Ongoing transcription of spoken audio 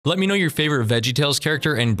Let me know your favorite VeggieTales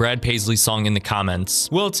character and Brad Paisley song in the comments.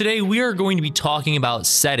 Well, today we are going to be talking about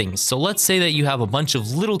settings. So let's say that you have a bunch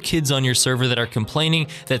of little kids on your server that are complaining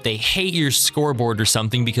that they hate your scoreboard or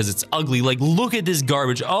something because it's ugly. Like, look at this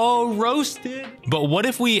garbage. Oh, roasted. But what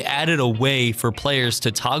if we added a way for players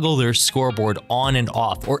to toggle their scoreboard on and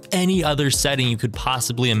off, or any other setting you could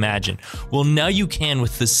possibly imagine? Well, now you can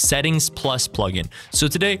with the Settings Plus plugin. So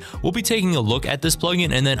today we'll be taking a look at this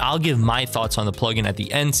plugin, and then I'll give my thoughts on the plugin at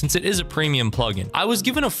the end, since it is a premium plugin. I was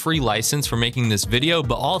given a free license for making this video,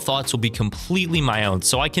 but all thoughts will be completely my own,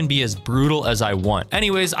 so I can be as brutal as I want.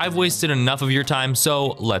 Anyways, I've wasted enough of your time,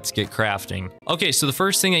 so let's get crafting. Okay, so the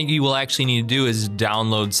first thing that you will actually need to do is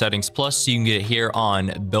download Settings Plus, so you can get it here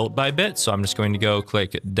on Built by Bit. So I'm just going to go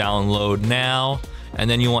click download now, and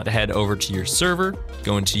then you want to head over to your server,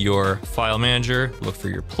 go into your file manager, look for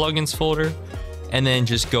your plugins folder, and then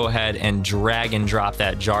just go ahead and drag and drop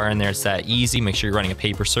that jar in there. It's that easy. Make sure you're running a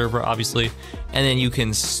paper server, obviously. And then you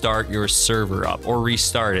can start your server up, or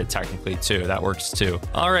restart it technically too. That works too.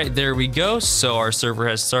 All right, there we go. So our server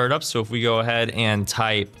has started up. So if we go ahead and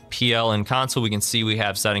type PL in console, we can see we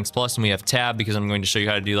have Settings Plus and we have tab, because I'm going to show you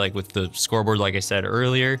how to do like with the scoreboard, like I said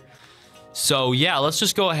earlier. So yeah, let's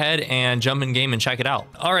just go ahead and jump in game and check it out.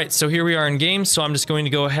 All right, so here we are in game. So I'm just going to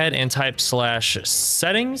go ahead and type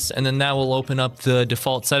 /settings, and then that will open up the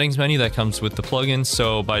default settings menu that comes with the plugin.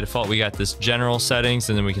 So by default, we got this general settings,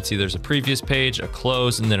 and then we can see there's a previous page, a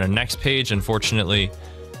close, and then a next page. Unfortunately,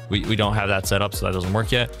 we don't have that set up, so that doesn't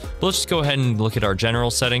work yet. But let's just go ahead and look at our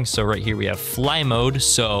general settings. So right here we have fly mode.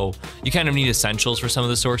 So you kind of need essentials for some of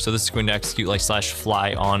this work. So this is going to execute like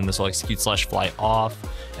 /fly on, this will execute /fly off.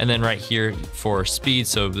 And then right here for speed,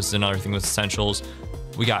 so this is another thing with essentials.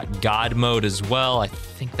 We got God mode as well. I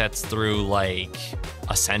think that's through like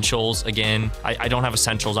essentials again. I don't have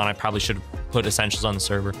essentials on. I probably should have put essentials on the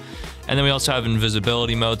server. And then we also have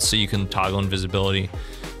invisibility mode, so you can toggle invisibility.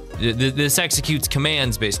 This executes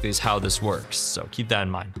commands, basically, is how this works. So keep that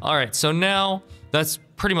in mind. All right, so now that's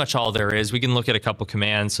pretty much all there is. We can look at a couple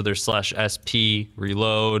commands. So there's /sp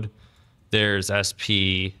reload. There's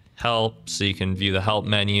sp help, so you can view the help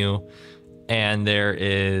menu. And there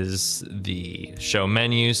is the show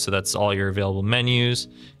menus, so that's all your available menus.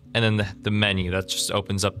 And then the menu, that just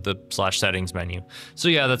opens up the /settings menu. So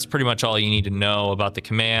yeah, that's pretty much all you need to know about the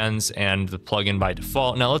commands and the plugin by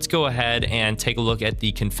default. Now let's go ahead and take a look at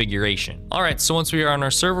the configuration. All right, so once we are on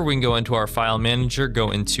our server, we can go into our file manager,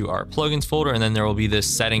 go into our plugins folder, and then there will be this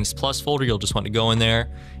Settings Plus folder. You'll just want to go in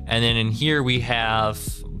there. And then in here we have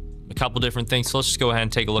a couple different things. So let's just go ahead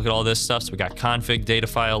and take a look at all this stuff. So we got config, data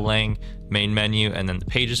file, lang, main menu, and then the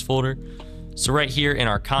pages folder. So right here in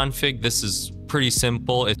our config, this is pretty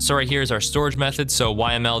simple. So right here is our storage method. So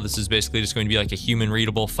YML, this is basically just going to be like a human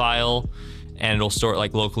readable file, and it'll store it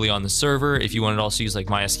like locally on the server. If you wanted to also use like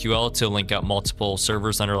MySQL to link up multiple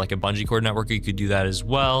servers under like a bungee cord network, you could do that as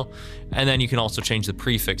well. And then you can also change the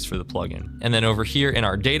prefix for the plugin. And then over here in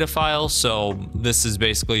our data file, so this is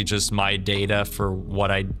basically just my data for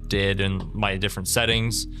what I did and my different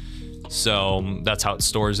settings. So that's how it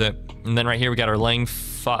stores it. And then right here we got our lang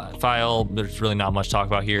file. There's really not much to talk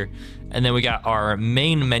about here. And then we got our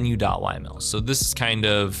main menu.yml. So this is kind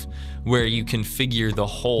of where you configure the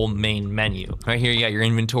whole main menu. Right here you got your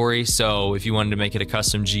inventory. So if you wanted to make it a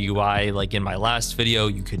custom GUI like in my last video,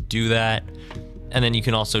 you could do that. And then you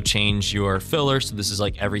can also change your filler. So this is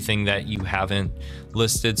like everything that you haven't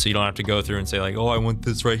listed, so you don't have to go through and say like, oh, I want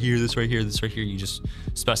this right here, this right here, this right here. You just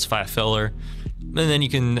specify a filler. And then you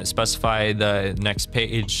can specify the next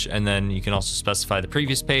page, and then you can also specify the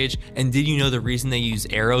previous page. And did you know the reason they use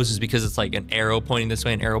arrows is because it's like an arrow pointing this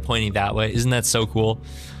way, an arrow pointing that way? Isn't that so cool?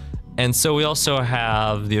 And so we also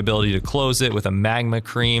have the ability to close it with a magma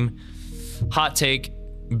cream. Hot take,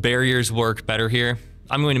 barriers work better here.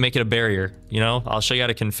 I'm going to make it a barrier, you know? I'll show you how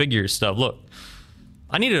to configure stuff. Look,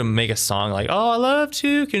 I need to make a song like, oh, I love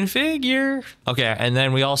to configure. Okay, and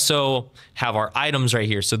then we also have our items right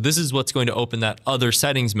here. So this is what's going to open that other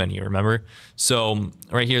settings menu, remember? So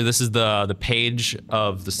right here, this is the page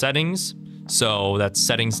of the settings. So that's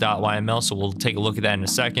settings.yml. So we'll take a look at that in a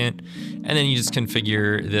second. And then you just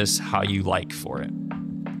configure this how you like for it.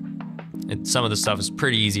 Some of the stuff is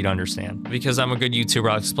pretty easy to understand. Because I'm a good YouTuber,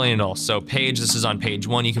 I'll explain it all. So page, this is on page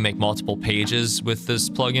 1. You can make multiple pages with this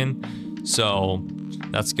plugin. So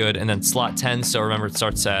that's good. And then slot 10, so remember it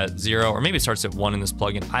starts at 0, or maybe it starts at 1 in this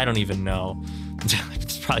plugin. I don't even know.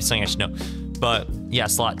 It's probably something I should know. But Yeah,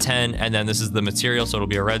 slot 10, and then this is the material, so it'll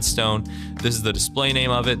be a redstone. This is the display name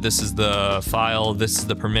of it. This is the file. This is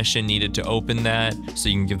the permission needed to open that, so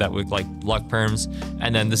you can give that with like luck perms.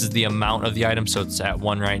 And then this is the amount of the item, so it's at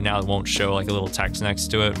 1 right now. It won't show like a little text next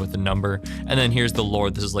to it with the number. And then here's the lore.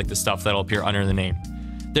 This is like the stuff that'll appear under the name.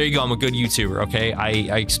 There you go. I'm a good YouTuber, okay? I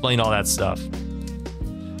explained all that stuff.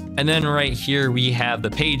 And then right here we have the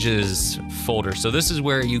pages folder. So this is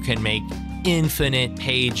where you can make infinite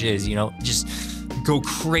pages, you know, just go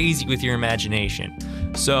crazy with your imagination.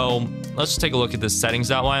 So let's just take a look at this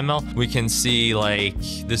settings.yml. We can see like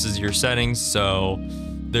this is your settings. So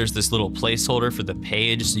there's this little placeholder for the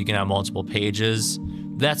page, so you can have multiple pages.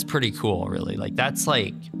 That's pretty cool, really. Like that's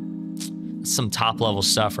like some top level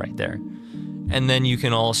stuff right there. And then you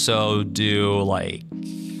can also do like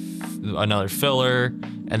another filler.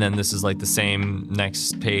 And then this is like the same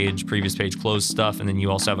next page, previous page, close stuff. And then you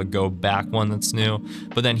also have a go back one that's new.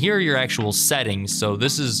 But then here are your actual settings. So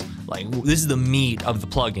this is the meat of the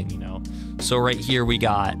plugin, you know? So right here we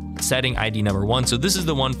got setting ID number 1. So this is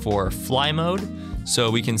the one for fly mode. So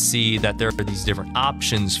we can see that there are these different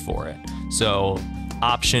options for it. So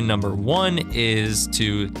option number 1 is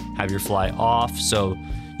to have your fly off. So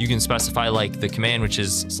you can specify like the command, which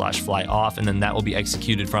is /fly off, and then that will be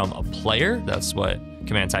executed from a player. That's what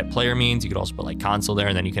command type player means. You could also put like console there,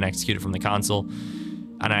 and then you can execute it from the console.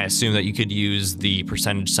 And I assume that you could use the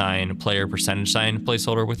 %, player %,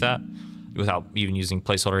 placeholder with that, without even using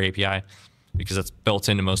placeholder API, because that's built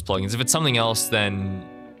into most plugins. If it's something else, then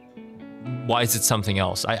why is it something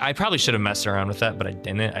else? I probably should have messed around with that, but I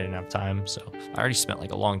didn't have time. So I already spent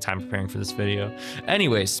like a long time preparing for this video.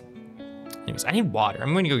 Anyways, I need water.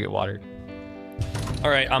 I'm going to go get water. All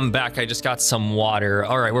right, I'm back. I just got some water.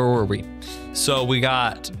 All right, where were we? So we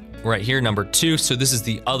got right here, number 2. So this is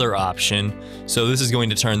the other option. So this is going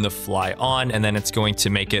to turn the fly on, and then it's going to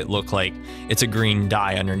make it look like it's a green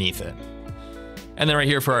dye underneath it. And then right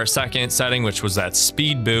here for our second setting, which was that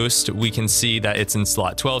speed boost, we can see that it's in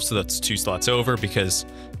slot 12. So that's 2 slots over, because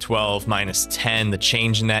 12 minus 10, the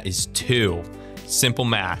change in that is 2. Simple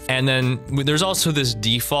math. And then there's also this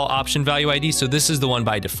default option value ID. So this is the one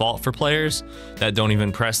by default for players that don't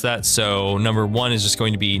even press that. So number 1 is just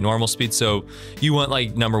going to be normal speed. So you want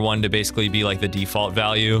like number 1 to basically be like the default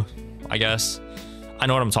value, I guess. I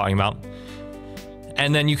know what I'm talking about.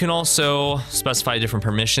 And then you can also specify different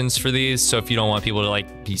permissions for these. So if you don't want people to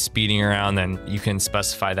like be speeding around, then you can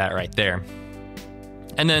specify that right there.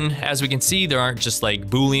 And then as we can see, there aren't just like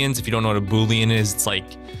Booleans. If you don't know what a Boolean is, it's like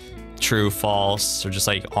true, false, or just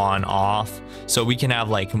like on, off. So we can have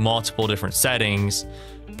like multiple different settings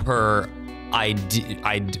per ID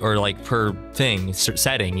or like per thing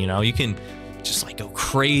setting, you know? You can just like go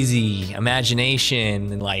crazy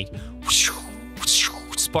imagination and like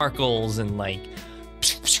sparkles and like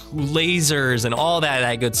lasers and all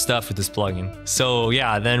that good stuff with this plugin. So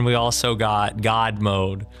yeah, then we also got God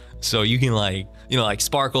mode. So you can like, you know, like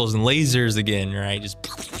sparkles and lasers again, right? Just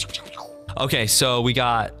okay, so we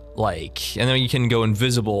got like, and then you can go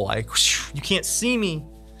invisible, like you can't see me,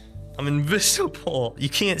 I'm invisible, you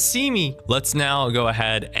can't see me. Let's now go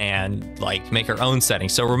ahead and like make our own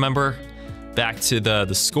settings. So remember back to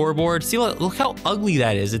the scoreboard. See, look how ugly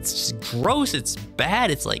that is. It's just gross, it's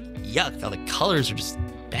bad, it's like yuck. All the colors are just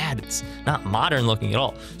bad, it's not modern looking at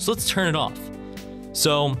all. So let's turn it off.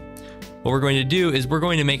 So what we're going to do is we're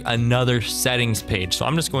going to make another settings page. So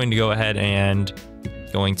I'm just going to go ahead and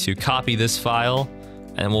going to copy this file,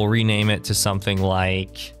 and we'll rename it to something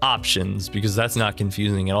like options, because that's not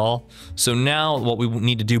confusing at all. So now what we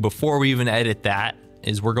need to do before we even edit that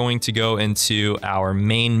is we're going to go into our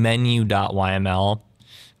main menu.yml,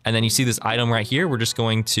 and then you see this item right here. We're just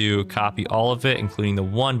going to copy all of it, including the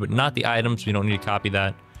 1, but not the items. We don't need to copy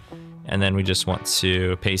that. And then we just want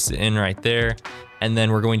to paste it in right there. And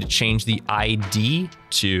then we're going to change the ID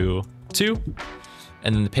to 2.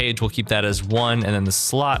 And then the page, we'll keep that as 1. And then the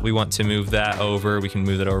slot, we want to move that over. We can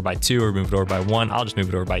move that over by 2 or move it over by 1. I'll just move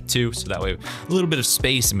it over by 2. So that way, a little bit of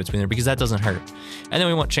space in between there, because that doesn't hurt. And then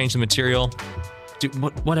we want to change the material. Do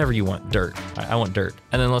whatever you want. Dirt. I want dirt.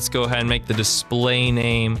 And then let's go ahead and make the display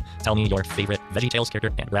name. Tell me your favorite Veggietales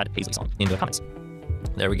character and Brad Paisley song in the comments.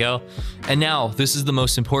 There we go. And now this is the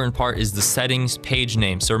most important part, is the settings page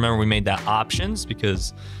name. So remember, we made that options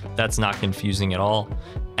because that's not confusing at all.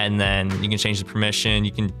 And then you can change the permission.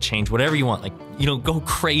 You can change whatever you want. Like, you know, go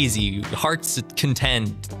crazy. Heart's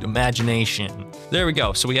content, imagination. There we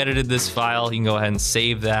go. So we edited this file. You can go ahead and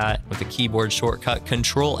save that with the keyboard shortcut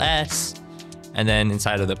Control-S. And then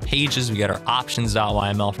inside of the pages, we got our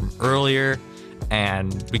options.yml from earlier.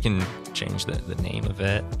 And we can change the name of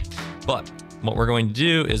it. But what we're going to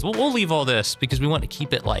do is we'll leave all this because we want to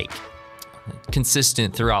keep it like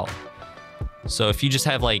consistent throughout. So if you just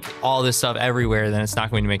have like all this stuff everywhere, then it's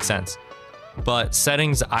not going to make sense. But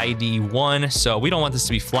settings ID 1, so we don't want this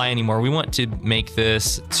to be fly anymore. We want to make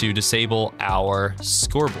this to disable our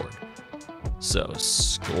scoreboard. So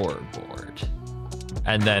scoreboard.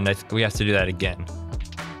 And then I think we have to do that again.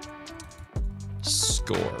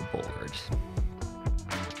 Scoreboard.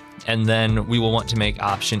 And then we will want to make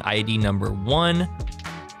option ID number 1.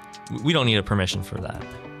 We don't need a permission for that.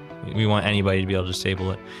 We want anybody to be able to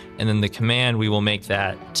disable it. And then the command, we will make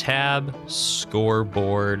that tab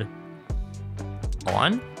scoreboard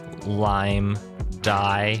on lime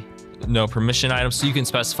dye, no permission item. So you can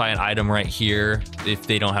specify an item right here if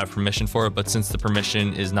they don't have permission for it. But since the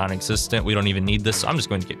permission is non-existent, we don't even need this. So I'm just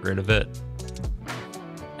going to get rid of it.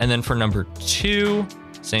 And then for number 2,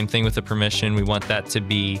 same thing with the permission. We want that to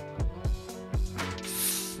be,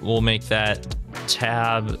 we'll make that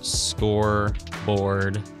tab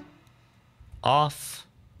scoreboard off.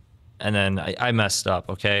 And then I messed up,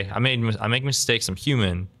 okay? I make mistakes, I'm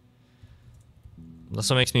human. That's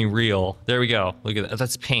what makes me real. There we go. Look at that.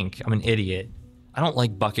 That's pink. I'm an idiot. I don't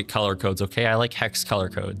like bucket color codes, okay? I like hex color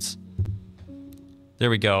codes. There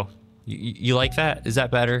we go. You like that? Is that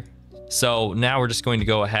better? So now we're just going to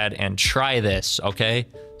go ahead and try this, okay?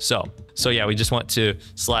 So yeah, we just want to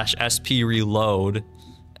 /sp reload.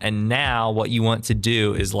 And now what you want to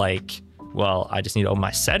do is like, well, I just need to open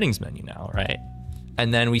my settings menu now, right?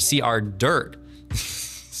 And then we see our dirt.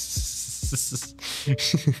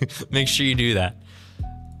 Make sure you do that.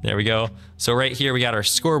 There we go. So right here, we got our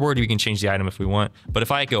scoreboard. We can change the item if we want. But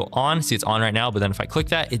if I go on, see it's on right now, but then if I click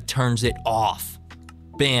that, it turns it off.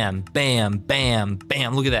 Bam, bam, bam,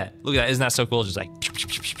 bam. Look at that. Look at that. Isn't that so cool? Just like,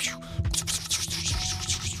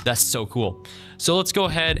 that's so cool. So let's go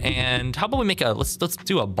ahead and how about we make a, let's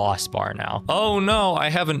do a boss bar now. Oh no, I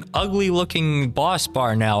have an ugly looking boss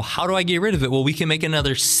bar now. How do I get rid of it? Well, we can make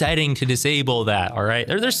another setting to disable that, all right?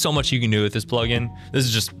 There's so much you can do with this plugin. This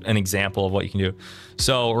is just an example of what you can do.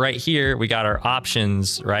 So right here, we got our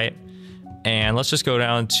options, right? And let's just go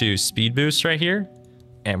down to speed boost right here.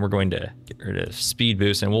 And we're going to get rid of speed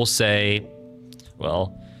boost and we'll say,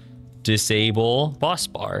 well, disable boss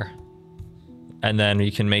bar. And then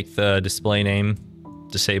you can make the display name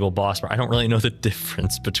disable boss bar. I don't really know the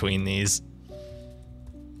difference between these.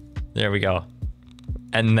 There we go.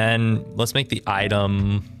 And then let's make the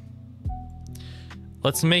item.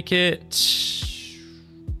 Let's make it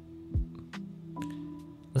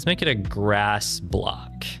a grass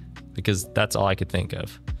block because that's all I could think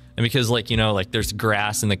of. And because like, you know, like there's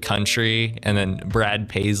grass in the country and then Brad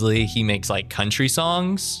Paisley, he makes like country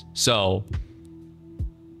songs. So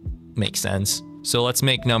makes sense. So let's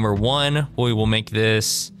make number 1. We will make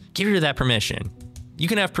this, get rid of that permission. You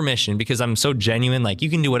can have permission because I'm so genuine, like you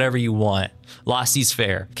can do whatever you want. Losty's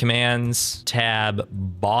fair. Commands, tab,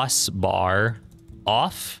 boss bar,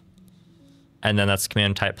 off. And then that's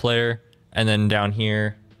command type player. And then down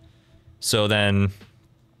here, so then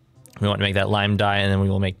we want to make that lime dye and then we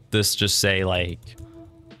will make this just say like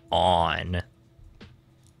on.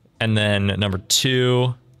 And then number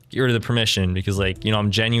 2, get rid of the permission because like, you know,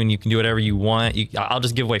 I'm genuine. You can do whatever you want. I'll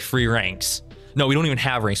just give away free ranks. No, we don't even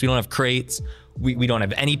have ranks. We don't have crates. We don't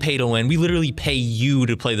have any pay to win. We literally pay you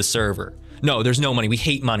to play the server. No, there's no money. We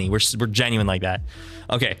hate money. We're genuine like that.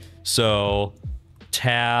 Okay, so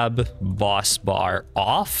tab boss bar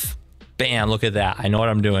off. Bam, look at that. I know what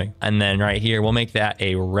I'm doing. And then right here, we'll make that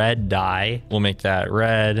a red dye. We'll make that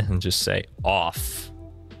red and just say off.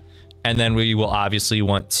 And then we will obviously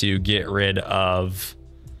want to get rid of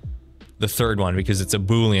the third one because it's a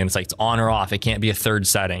Boolean. It's like it's on or off. It can't be a third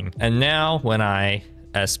setting. And now when I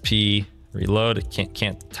SP reload, it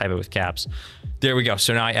can't type it with caps. There we go.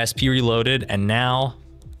 So now I SP reloaded. And now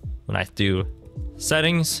when I do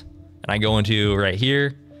settings and I go into right here,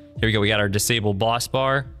 here we go. We got our disable boss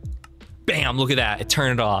bar. Bam, look at that. It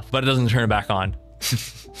turned it off, but it doesn't turn it back on.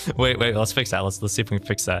 wait, let's fix that. Let's see if we can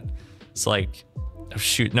fix that. It's like, oh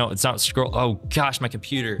shoot, no, it's not scroll. Oh gosh, my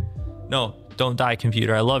computer. No, don't die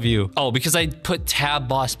computer, I love you. Oh, because I put tab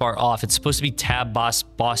boss bar off. It's supposed to be tab boss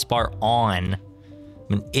bar on.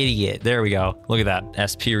 I'm an idiot. There we go. Look at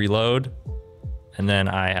that, SP reload. And then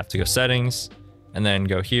I have to go settings and then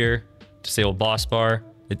go here, disable boss bar.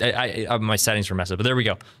 My settings were messed up, but there we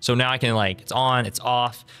go. So now I can like, it's on, it's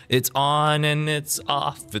off, it's on and it's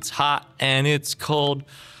off, it's hot and it's cold.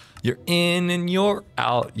 You're in and you're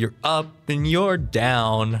out, you're up and you're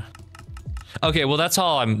down. Okay, well that's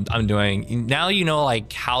all I'm doing. Now you know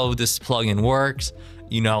like how this plugin works.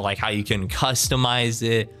 You know like how you can customize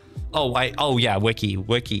it. Oh yeah, Wiki.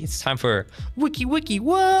 It's time for Wiki.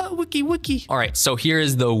 What? Wiki. All right, so here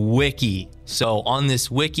is the Wiki. So on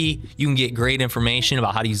this wiki, you can get great information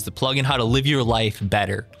about how to use the plugin, how to live your life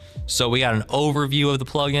better. So we got an overview of the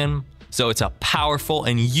plugin. So it's a powerful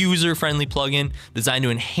and user-friendly plugin designed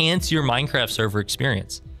to enhance your Minecraft server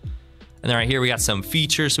experience. And then right here, we got some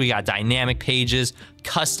features. So we got dynamic pages,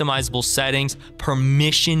 customizable settings,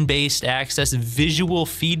 permission-based access, visual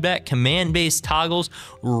feedback, command-based toggles,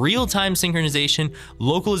 real-time synchronization,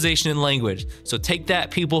 localization, and language. So take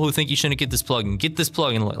that, people who think you shouldn't get this plugin. Get this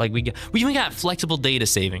plugin. Like we even got flexible data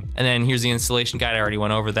saving. And then here's the installation guide. I already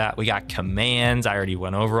went over that. We got commands. I already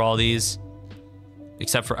went over all these.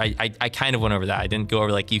 Except for, I kind of went over that. I didn't go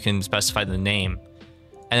over, like, you can specify the name.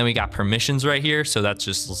 And then we got permissions right here. So that's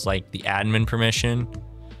just like the admin permission.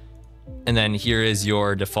 And then here is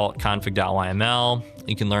your default config.yml.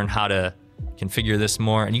 You can learn how to configure this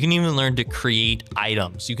more. And you can even learn to create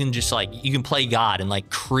items. You can just you can play God and like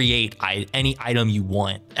create any item you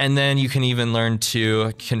want. And then you can even learn to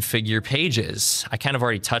configure pages. I kind of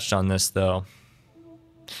already touched on this though.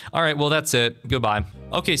 All right, well, that's it. Goodbye.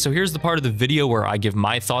 Okay, so here's the part of the video where I give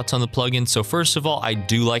my thoughts on the plugin. So first of all, I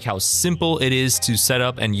do like how simple it is to set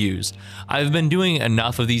up and use. I've been doing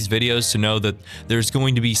enough of these videos to know that there's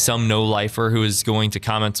going to be some no-lifer who is going to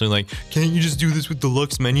comment something like, can't you just do this with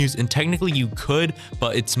deluxe menus? And technically you could,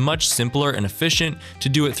 but it's much simpler and efficient to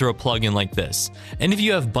do it through a plugin like this. And if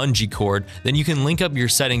you have bungee cord, then you can link up your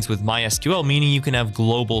settings with MySQL, meaning you can have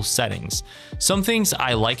global settings. Some things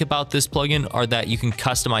I like about this plugin are that you can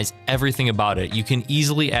customize everything about it. You can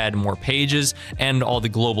easily add more pages and all the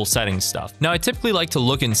global settings stuff. Now, I typically like to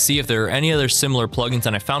look and see if there are any other similar plugins,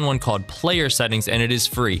 and I found one called Player Settings, and it is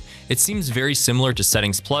free. It seems very similar to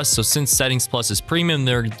Settings Plus, so since Settings Plus is premium,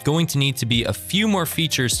 there are going to need to be a few more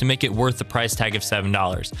features to make it worth the price tag of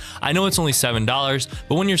 $7. I know it's only $7,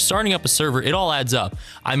 but when you're starting up a server, it all adds up.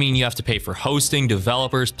 I mean, you have to pay for hosting,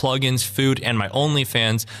 developers, plugins, food, and my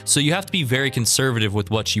OnlyFans, so you have to be very conservative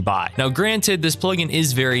with what you buy. Now, granted, this plugin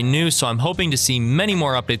is very new, so I'm hoping to see many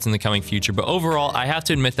more updates in the coming future, but overall, I have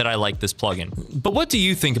to admit that I like this plugin. But what do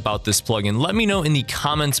you think about this plugin? Let me know in the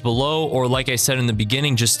comments below, or like I said in the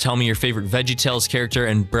beginning, just tell me your favorite VeggieTales character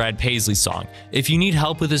and Brad Paisley song. If you need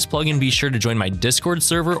help with this plugin, be sure to join my Discord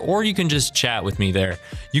server, or you can just chat with me there.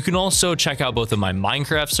 You can also check out both of my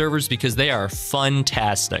Minecraft servers because they are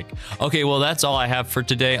fun-tastic. Okay, well, that's all I have for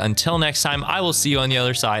today. Until next time, I will see you on the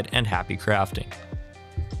other side, and happy crafting.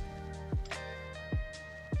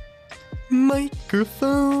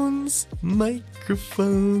 Microphones,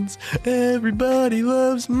 microphones, everybody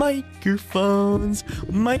loves microphones,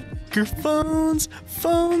 microphones,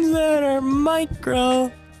 phones that are micro.